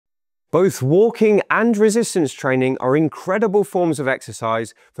Both walking and resistance training are incredible forms of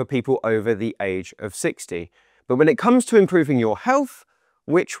exercise for people over the age of 60. But when it comes to improving your health,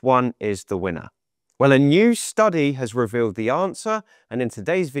 which one is the winner? Well, a new study has revealed the answer, and in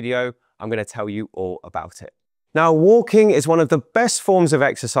today's video, I'm going to tell you all about it. Now, walking is one of the best forms of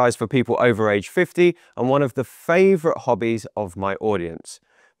exercise for people over age 50 and one of the favorite hobbies of my audience.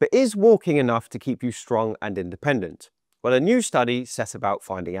 But is walking enough to keep you strong and independent? Well, a new study set about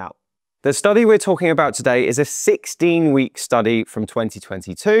finding out. The study we're talking about today is a 16-week study from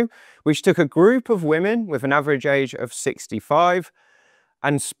 2022, which took a group of women with an average age of 65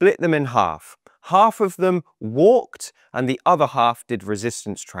 and split them in half. Half of them walked and the other half did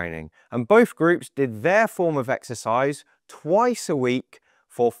resistance training. And both groups did their form of exercise twice a week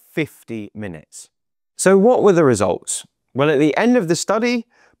for 50 minutes. So what were the results? Well, at the end of the study,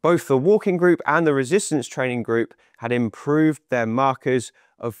 both the walking group and the resistance training group had improved their markers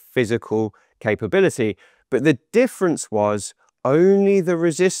of physical capability. But the difference was only the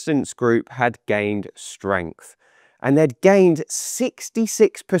resistance group had gained strength. And they'd gained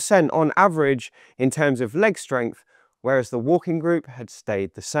 66% on average in terms of leg strength, whereas the walking group had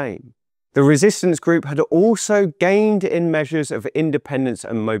stayed the same. The resistance group had also gained in measures of independence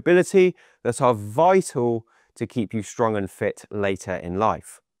and mobility that are vital to keep you strong and fit later in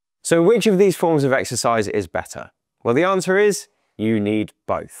life. So which of these forms of exercise is better? Well, the answer is you need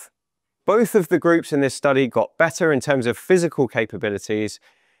both. Both of the groups in this study got better in terms of physical capabilities,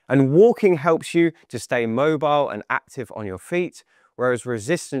 and walking helps you to stay mobile and active on your feet, whereas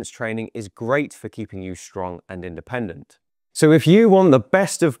resistance training is great for keeping you strong and independent. So if you want the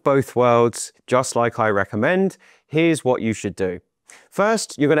best of both worlds, just like I recommend, here's what you should do.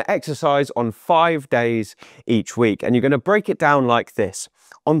 First, you're going to exercise on 5 days each week, and you're going to break it down like this.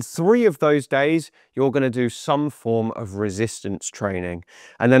 On 3 of those days, you're going to do some form of resistance training.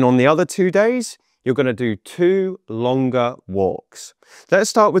 And then on the other 2 days, you're going to do 2 longer walks. Let's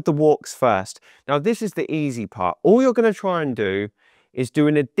start with the walks first. Now, this is the easy part. All you're going to try and do is do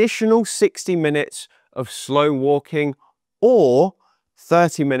an additional 60 minutes of slow walking or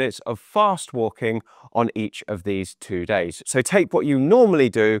 30 minutes of fast walking on each of these 2 days. So take what you normally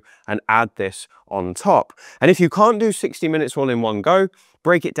do and add this on top. And if you can't do 60 minutes all in one go,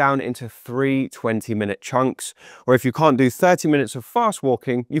 break it down into 3 20-minute chunks. Or if you can't do 30 minutes of fast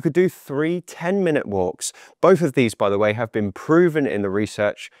walking, you could do 3 10-minute walks. Both of these, by the way, have been proven in the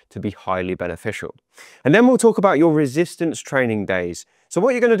research to be highly beneficial. And then we'll talk about your resistance training days. So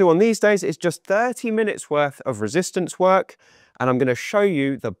what you're going to do on these days is just 30 minutes worth of resistance work, and I'm going to show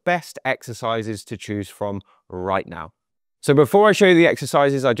you the best exercises to choose from right now. So before I show you the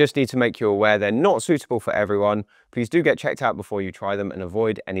exercises, I just need to make you aware they're not suitable for everyone. Please do get checked out before you try them and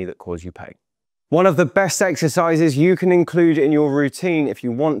avoid any that cause you pain. One of the best exercises you can include in your routine if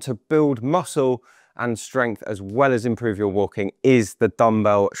you want to build muscle and strength as well as improve your walking is the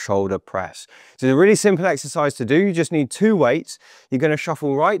dumbbell shoulder press. So it's a really simple exercise to do. You just need 2 weights. You're going to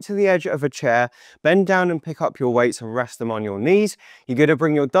shuffle right to the edge of a chair, bend down and pick up your weights and rest them on your knees. You're going to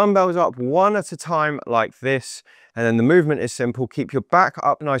bring your dumbbells up one at a time like this. And then the movement is simple. Keep your back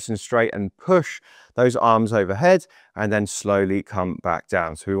up nice and straight and push those arms overhead and then slowly come back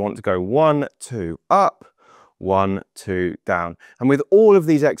down. So we want to go 1, 2, up, 1, 2, down. And with all of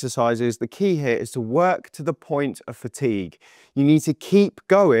these exercises, the key here is to work to the point of fatigue. You need to keep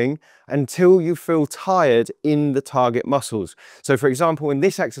going until you feel tired in the target muscles. So for example, in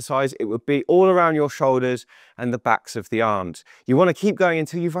this exercise, it would be all around your shoulders and the backs of the arms. You want to keep going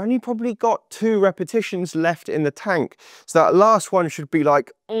until you've only probably got 2 repetitions left in the tank. So that last one should be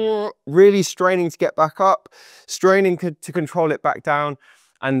like really straining to get back up, straining to control it back down,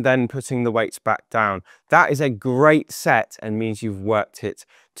 and then putting the weights back down. That is a great set and means you've worked it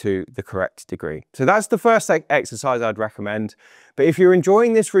to the correct degree. So that's the first exercise I'd recommend. But if you're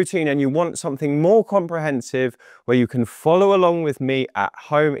enjoying this routine and you want something more comprehensive where you can follow along with me at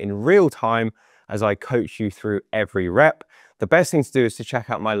home in real time as I coach you through every rep, the best thing to do is to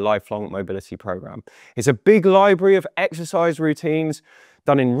check out my lifelong mobility program. It's a big library of exercise routines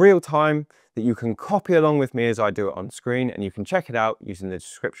done in real time that you can copy along with me as I do it on screen, and you can check it out using the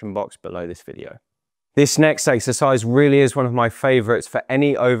description box below this video. This next exercise really is one of my favorites for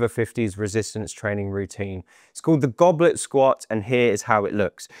any over 50s resistance training routine. It's called the goblet squat, and here is how it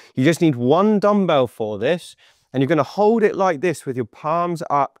looks. You just need 1 dumbbell for this, and you're going to hold it like this with your palms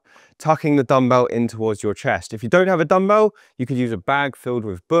up, tucking the dumbbell in towards your chest. If you don't have a dumbbell, you could use a bag filled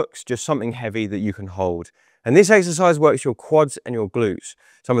with books, just something heavy that you can hold. And this exercise works your quads and your glutes,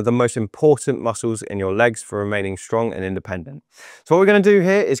 some of the most important muscles in your legs for remaining strong and independent. So what we're going to do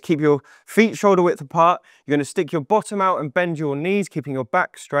here is keep your feet shoulder width apart. You're going to stick your bottom out and bend your knees, keeping your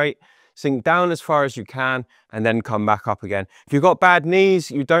back straight. sink down as far as you can, and then come back up again. If you've got bad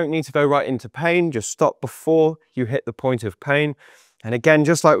knees, you don't need to go right into pain. Just stop before you hit the point of pain. And again,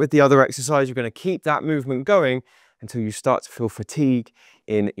 just like with the other exercise, you're going to keep that movement going until you start to feel fatigue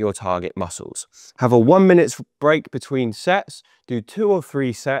in your target muscles. Have a 1 minute break between sets, do 2 or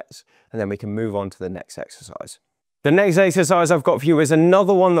 3 sets, and then we can move on to the next exercise. The next exercise I've got for you is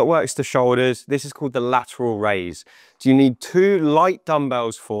another one that works the shoulders. This is called the lateral raise. So you need 2 light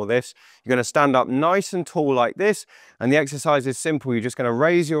dumbbells for this. You're going to stand up nice and tall like this, and the exercise is simple. You're just going to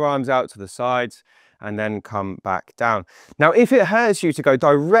raise your arms out to the sides and then come back down. Now, if it hurts you to go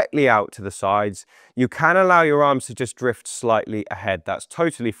directly out to the sides, you can allow your arms to just drift slightly ahead. That's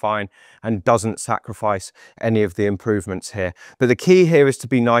totally fine and doesn't sacrifice any of the improvements here. But the key here is to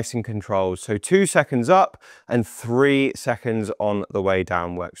be nice and controlled. So 2 seconds up and 3 seconds on the way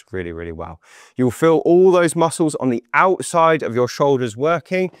down works really, really well. You'll feel all those muscles on the outside of your shoulders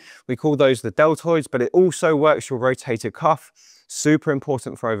working. We call those the deltoids, but it also works your rotator cuff. Super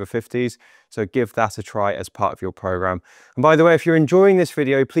important for over 50s, so give that a try as part of your program. And by the way, if you're enjoying this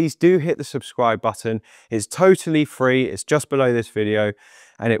video, please do hit the subscribe button. It's totally free, it's just below this video,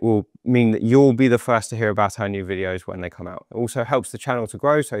 and it will mean that you'll be the first to hear about our new videos when they come out. It also helps the channel to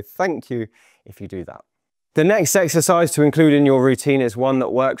grow, so thank you if you do that. The next exercise to include in your routine is one that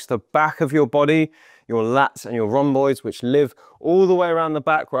works the back of your body, your lats and your rhomboids, which live all the way around the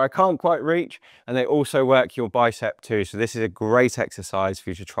back where I can't quite reach, and they also work your bicep too. So this is a great exercise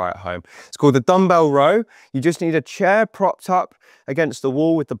for you to try at home. It's called the dumbbell row. You just need a chair propped up against the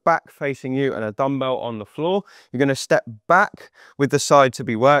wall with the back facing you and a dumbbell on the floor. You're going to step back with the side to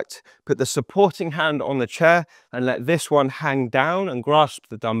be worked, put the supporting hand on the chair and let this one hang down and grasp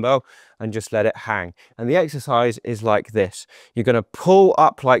the dumbbell and just let it hang. And the exercise is like this. You're going to pull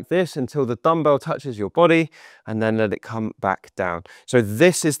up like this until the dumbbell touches your body and then let it come back down. So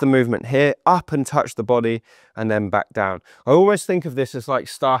this is the movement here, up and touch the body and then back down. I always think of this as like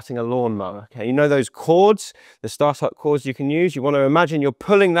starting a lawnmower. Okay, you know those cords, the startup cords you can use? You want to imagine you're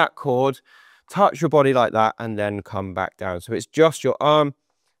pulling that cord, touch your body like that and then come back down. So it's just your arm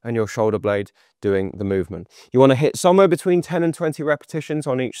and your shoulder blade doing the movement. You want to hit somewhere between 10 and 20 repetitions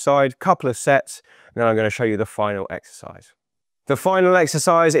on each side, couple of sets, and then I'm going to show you the final exercise. The final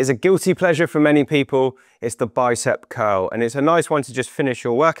exercise is a guilty pleasure for many people. It's the bicep curl, and it's a nice one to just finish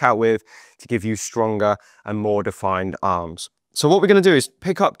your workout with to give you stronger and more defined arms. So what we're going to do is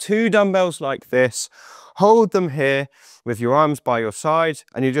pick up 2 dumbbells like this, hold them here with your arms by your sides,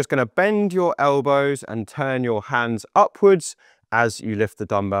 and you're just going to bend your elbows and turn your hands upwards as you lift the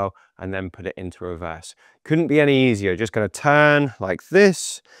dumbbell and then put it into reverse. Couldn't be any easier. Just going to turn like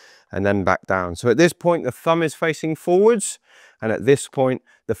this and then back down. So at this point, the thumb is facing forwards, and at this point,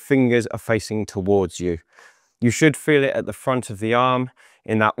 the fingers are facing towards you. You should feel it at the front of the arm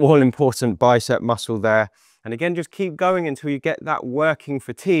in that all-important bicep muscle there. And again, just keep going until you get that working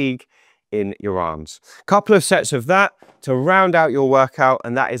fatigue in your arms. Couple of sets of that to round out your workout,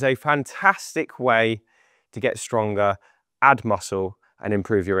 and that is a fantastic way to get stronger, add muscle, and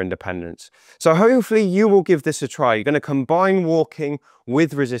improve your independence. So hopefully you will give this a try. You're going to combine walking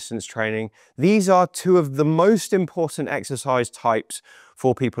with resistance training. These are 2 of the most important exercise types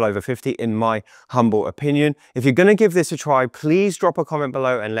for people over 50, in my humble opinion. If you're going to give this a try, please drop a comment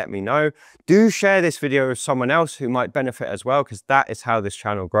below and let me know. Do share this video with someone else who might benefit as well, because that is how this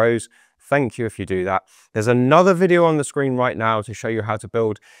channel grows. Thank you if you do that. There's another video on the screen right now to show you how to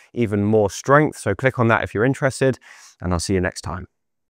build even more strength. So click on that if you're interested, and I'll see you next time.